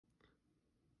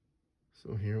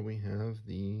So here we have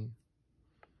the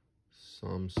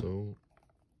SOMSO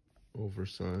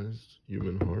oversized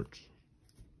human heart.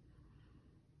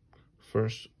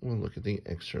 First, we'll look at the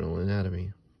external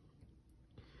anatomy.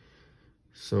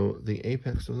 So the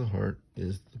apex of the heart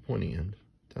is the pointy end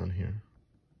down here.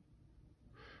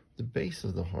 The base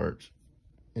of the heart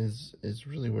is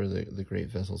really where the great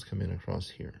vessels come in across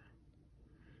here.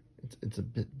 It's a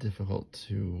bit difficult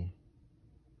to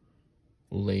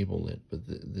label it, but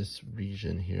this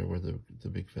region here where the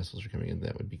big vessels are coming in,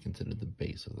 that would be considered the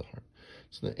base of the heart.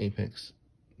 So the apex,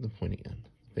 the pointy end,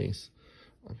 base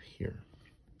up here.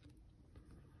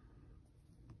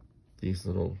 These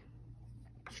little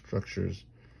structures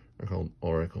are called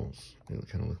auricles. They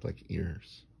kind of look like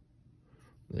ears.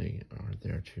 They are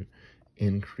there to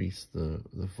increase the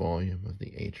volume of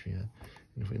the atria.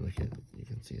 And if we look at it, you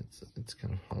can see it's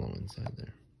kind of hollow inside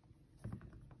there.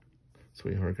 So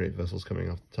we have our great vessels coming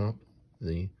off the top,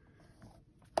 the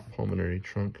pulmonary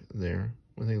trunk there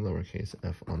with a lowercase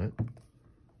f on it,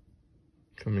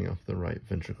 coming off the right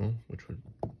ventricle, which would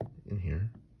in here.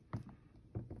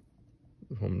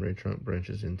 The pulmonary trunk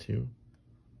branches into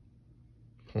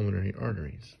pulmonary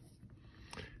arteries.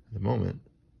 At the moment,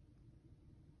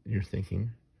 you're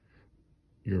thinking,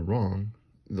 you're wrong,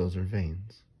 those are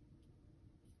veins.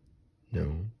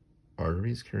 No,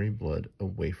 arteries carry blood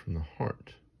away from the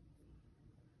heart.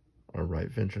 Our right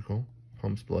ventricle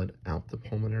pumps blood out the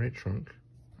pulmonary trunk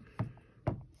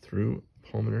through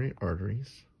pulmonary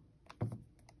arteries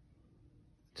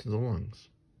to the lungs.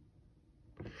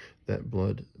 That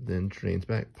blood then drains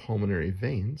back. Pulmonary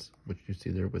veins, which you see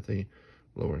there with a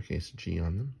lowercase g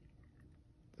on them,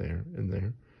 there and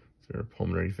there. So there are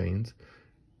pulmonary veins,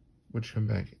 which come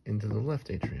back into the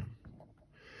left atrium.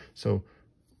 So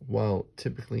while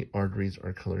typically arteries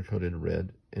are color-coded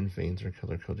red and veins are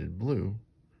color-coded blue,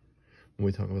 when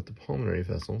we talk about the pulmonary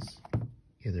vessels,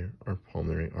 either our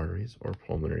pulmonary arteries or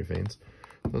pulmonary veins,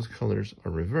 those colors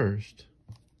are reversed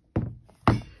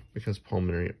because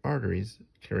pulmonary arteries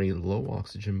carry low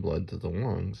oxygen blood to the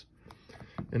lungs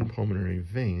and pulmonary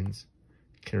veins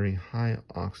carry high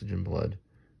oxygen blood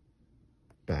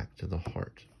back to the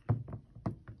heart.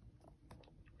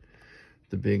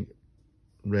 The big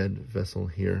red vessel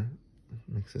here,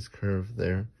 makes this curve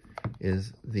there,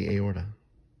 is the aorta.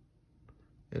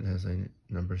 It has a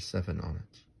number 7 on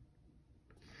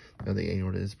it. Now the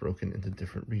aorta is broken into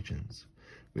different regions.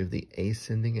 We have the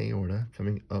ascending aorta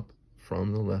coming up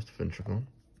from the left ventricle,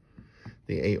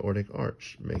 the aortic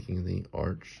arch making the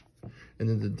arch, and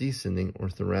then the descending or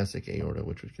thoracic aorta,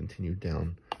 which would continue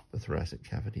down the thoracic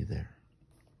cavity there.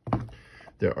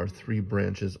 There are 3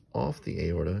 branches off the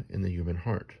aorta in the human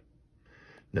heart.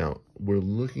 Now, we're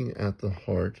looking at the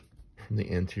heart from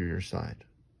the anterior side.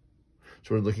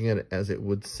 So we're looking at it as it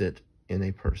would sit in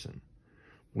a person,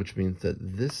 which means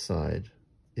that this side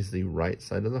is the right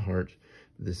side of the heart,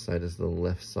 this side is the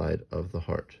left side of the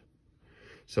heart.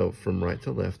 So from right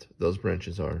to left, those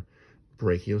branches are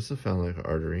brachiocephalic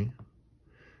artery,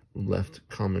 left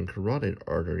common carotid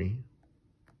artery,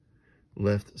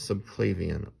 left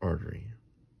subclavian artery.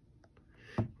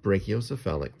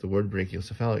 Brachiocephalic, the word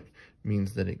brachiocephalic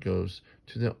means that it goes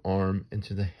to the arm and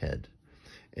to the head.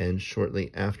 And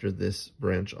shortly after this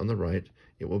branch on the right,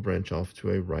 it will branch off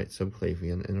to a right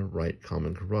subclavian and a right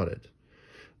common carotid.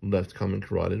 Left common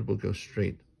carotid will go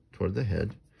straight toward the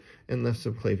head, and left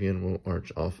subclavian will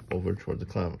arch off over toward the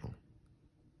clavicle.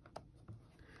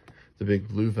 The big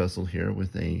blue vessel here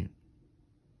with a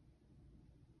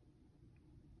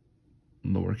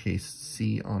lowercase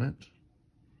c on it,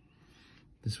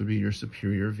 this would be your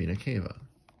superior vena cava.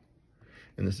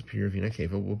 And the superior vena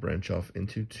cava will branch off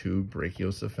into 2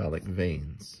 brachiocephalic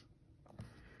veins.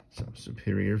 So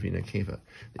superior vena cava.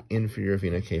 The inferior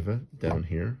vena cava down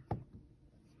here,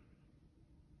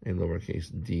 a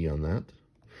lowercase d on that.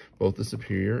 Both the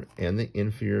superior and the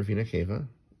inferior vena cava,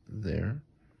 there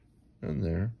and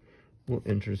there, will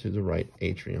enter through the right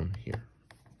atrium here.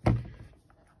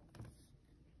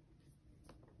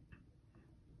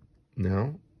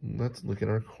 Now, let's look at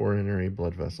our coronary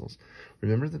blood vessels.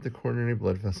 Remember that the coronary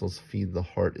blood vessels feed the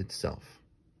heart itself.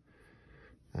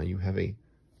 Now you have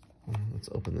let's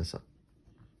open this up.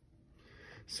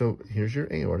 So here's your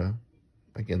aorta.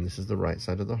 Again, this is the right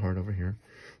side of the heart over here.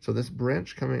 So this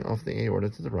branch coming off the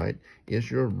aorta to the right is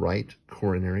your right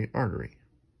coronary artery.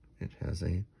 It has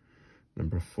a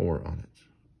number 4 on it.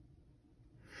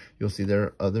 You'll see there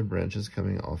are other branches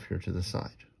coming off here to the side.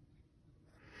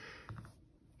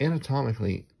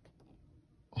 Anatomically,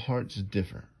 hearts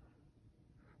differ.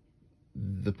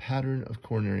 The pattern of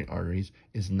coronary arteries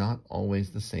is not always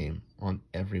the same on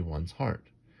everyone's heart.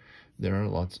 there are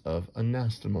lots of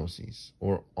anastomoses,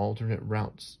 or alternate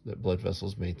routes that blood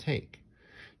vessels may take.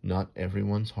 Not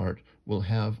everyone's heart will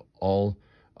have all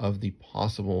of the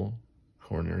possible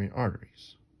coronary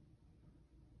arteries.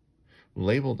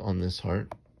 Labeled on this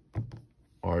heart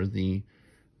are the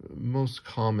most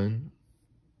common,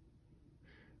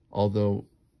 although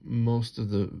most of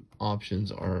the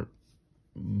options are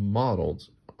modeled.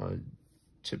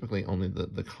 Typically only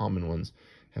the common ones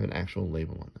have an actual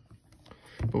label on them.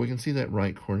 But we can see that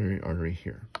right coronary artery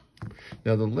here.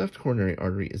 Now the left coronary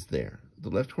artery is there. The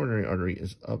left coronary artery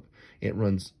is up. It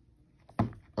runs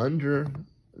under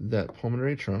that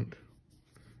pulmonary trunk.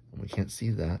 And we can't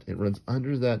see that. It runs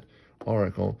under that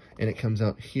auricle, and it comes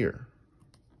out here.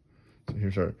 So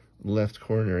here's our left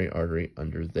coronary artery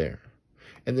under there.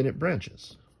 And then it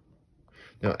branches.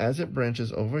 Now as it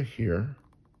branches over here,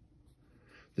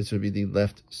 this would be the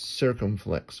left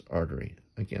circumflex artery.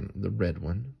 Again, the red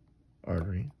one,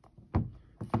 artery.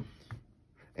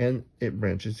 And it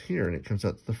branches here, and it comes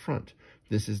out to the front.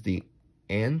 This is the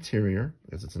anterior,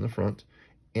 because it's in the front,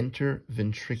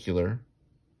 interventricular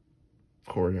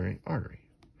coronary artery,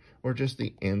 or just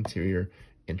the anterior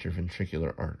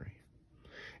interventricular artery.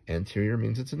 Anterior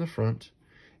means it's in the front.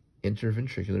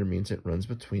 Interventricular means it runs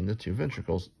between the two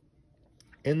ventricles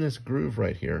in this groove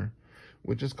right here,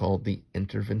 which is called the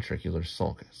interventricular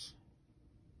sulcus.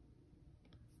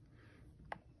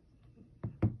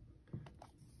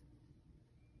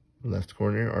 Left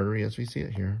coronary artery, as we see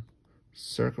it here,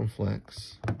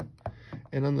 circumflex,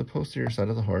 and on the posterior side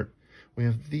of the heart, we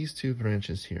have these two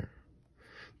branches here.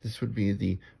 This would be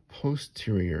the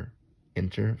posterior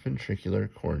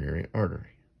interventricular coronary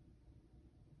artery.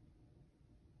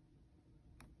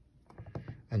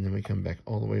 And then we come back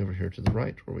all the way over here to the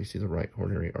right, where we see the right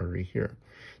coronary artery here.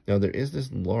 Now there is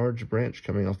this large branch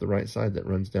coming off the right side that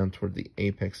runs down toward the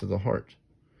apex of the heart.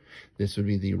 This would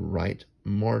be the right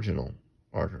marginal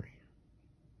artery.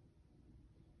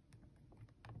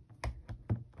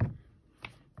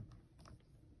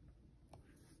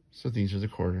 So these are the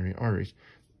coronary arteries.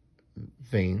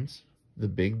 Veins, the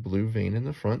big blue vein in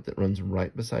the front that runs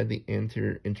right beside the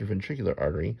anterior interventricular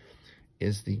artery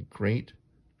is the great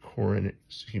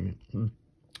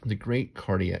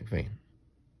cardiac vein.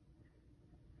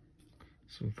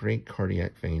 So great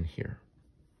cardiac vein here.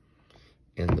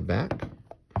 In the back,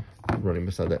 running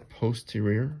beside that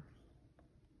posterior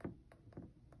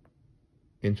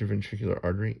interventricular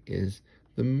artery is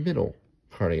the middle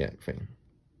cardiac vein.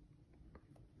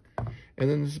 And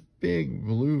then this big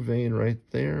blue vein right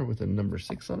there with a number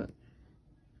 6 on it,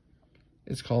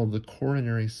 it's called the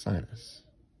coronary sinus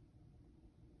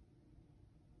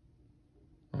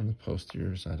on the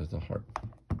posterior side of the heart.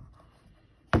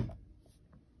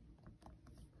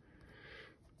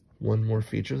 One more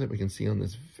feature that we can see on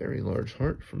this very large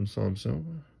heart from SOMSO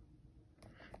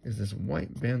is this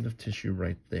white band of tissue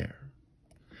right there.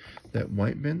 That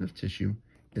white band of tissue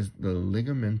is the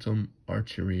Ligamentum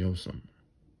Arteriosum.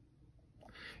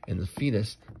 In the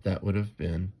fetus, that would have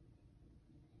been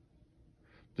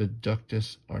the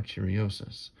ductus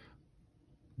arteriosus,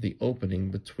 the opening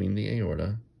between the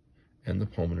aorta and the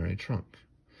pulmonary trunk,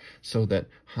 so that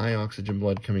high oxygen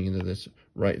blood coming into this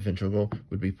right ventricle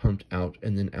would be pumped out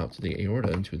and then out to the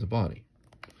aorta and to the body.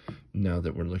 Now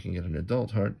that we're looking at an adult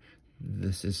heart,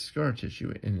 this is scar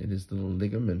tissue, and it is the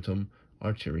Ligamentum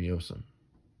Arteriosum.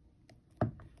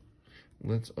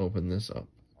 Let's open this up.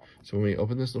 So when we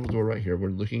open this little door right here, we're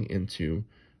looking into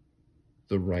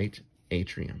the right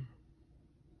atrium.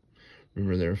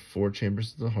 Remember, there are 4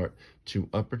 chambers of the heart, 2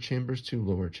 upper chambers, 2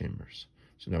 lower chambers.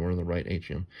 So now we're in the right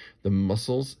atrium. The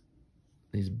muscles,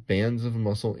 these bands of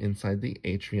muscle inside the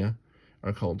atria,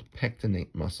 are called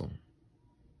pectinate muscle.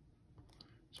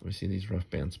 So we see these rough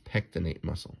bands, pectinate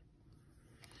muscle.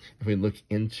 If we look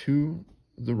into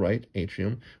the right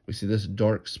atrium, we see this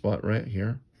dark spot right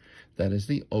here. That is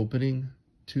the opening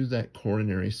to that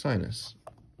coronary sinus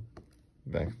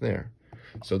back there,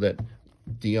 so that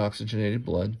deoxygenated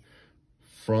blood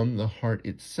from the heart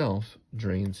itself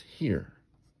drains here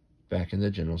back in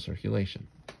the general circulation.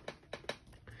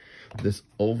 This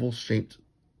oval-shaped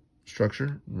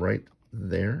structure right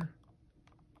there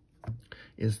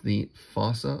is the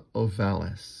Fossa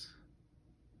Ovalis.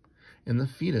 In the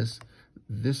fetus,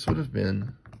 this would have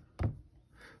been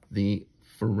the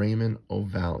foramen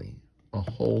ovale, a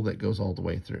hole that goes all the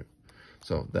way through.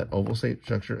 So that oval-shaped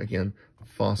structure, again,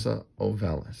 Fossa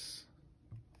Ovalis.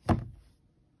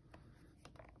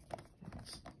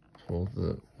 Let's pull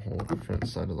the whole front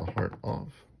side of the heart off.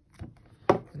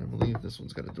 And I believe this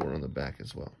one's got a door on the back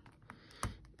as well.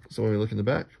 So when we look in the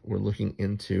back, we're looking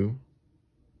into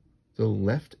the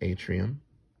left atrium.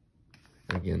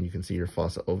 Again, you can see your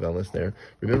fossa ovalis there.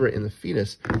 Remember, in the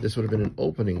fetus, this would have been an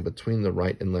opening between the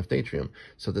right and left atrium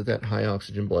so that that high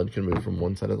oxygen blood can move from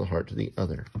one side of the heart to the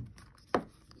other.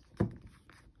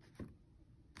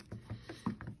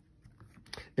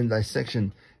 In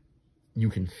dissection, you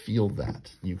can feel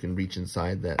that. You can reach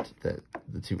inside the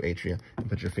two atria and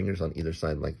put your fingers on either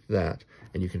side like that,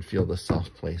 and you can feel the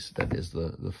soft place that is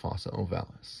the fossa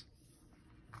ovalis.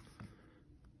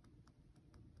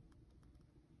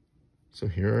 So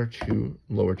here are two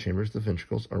lower chambers, the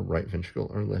ventricles, our right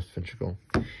ventricle, our left ventricle.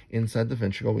 Inside the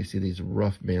ventricle, we see these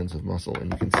rough bands of muscle,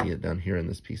 and you can see it down here in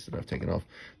this piece that I've taken off.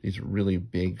 These really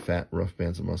big, fat, rough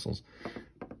bands of muscles.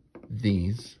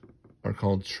 These are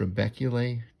called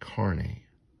trabeculae carnae.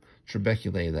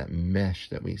 Trabeculae, that mesh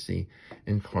that we see,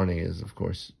 and carnae is, of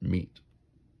course, meat.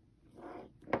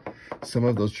 Some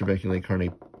of those trabeculae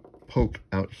carnae poke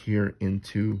out here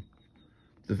into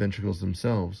the ventricles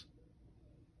themselves.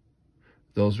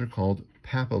 Those are called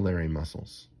papillary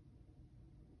muscles.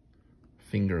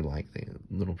 Finger-like,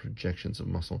 little projections of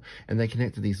muscle. And they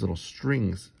connect to these little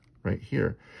strings right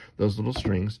here. Those little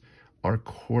strings are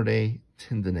chordae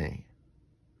tendineae,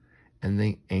 and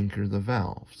they anchor the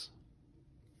valves.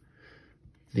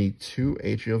 The two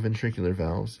atrioventricular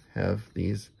valves have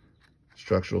these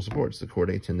structural supports, the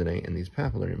chordae tendineae and these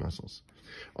papillary muscles.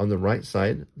 On the right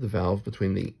side, the valve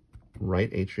between the right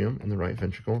atrium and the right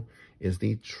ventricle is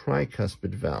the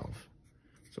tricuspid valve.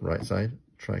 So right side,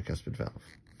 tricuspid valve.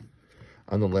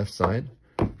 On the left side,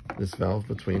 this valve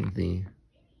between the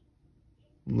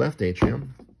left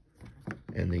atrium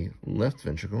and the left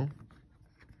ventricle,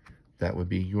 that would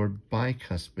be your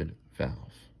bicuspid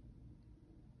valve.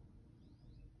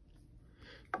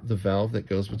 The valve that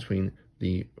goes between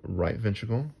the right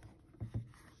ventricle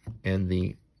and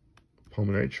the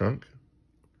pulmonary trunk,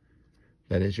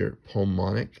 that is your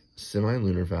pulmonic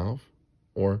semilunar valve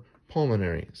or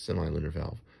pulmonary semilunar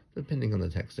valve, depending on the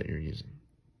text that you're using.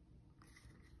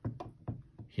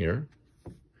 Here,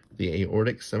 the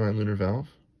aortic semilunar valve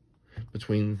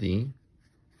between the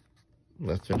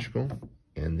left ventricle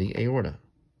and the aorta.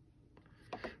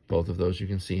 Both of those you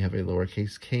can see have a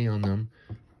lowercase k on them,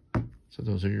 so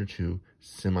those are your two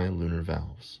semilunar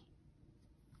valves.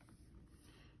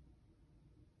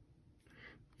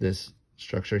 This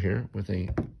structure here with a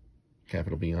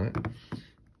capital B on it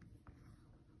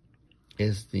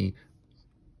is the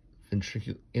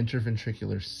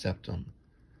interventricular septum,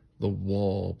 the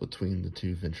wall between the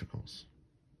two ventricles.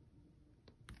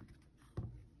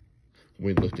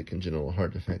 We looked at congenital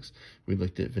heart defects. We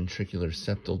looked at ventricular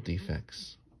septal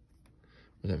defects,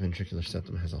 where that ventricular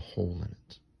septum has a hole in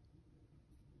it.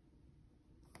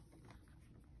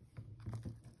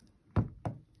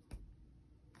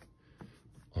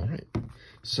 All right,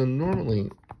 so normally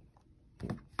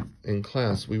in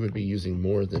class we would be using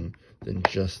more than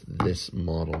just this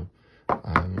model,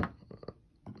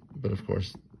 but of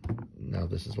course now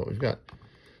this is what we've got.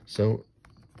 So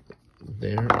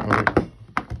there are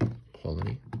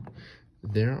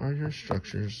there are your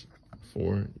structures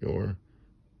for your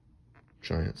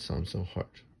giant SOMSO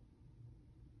heart.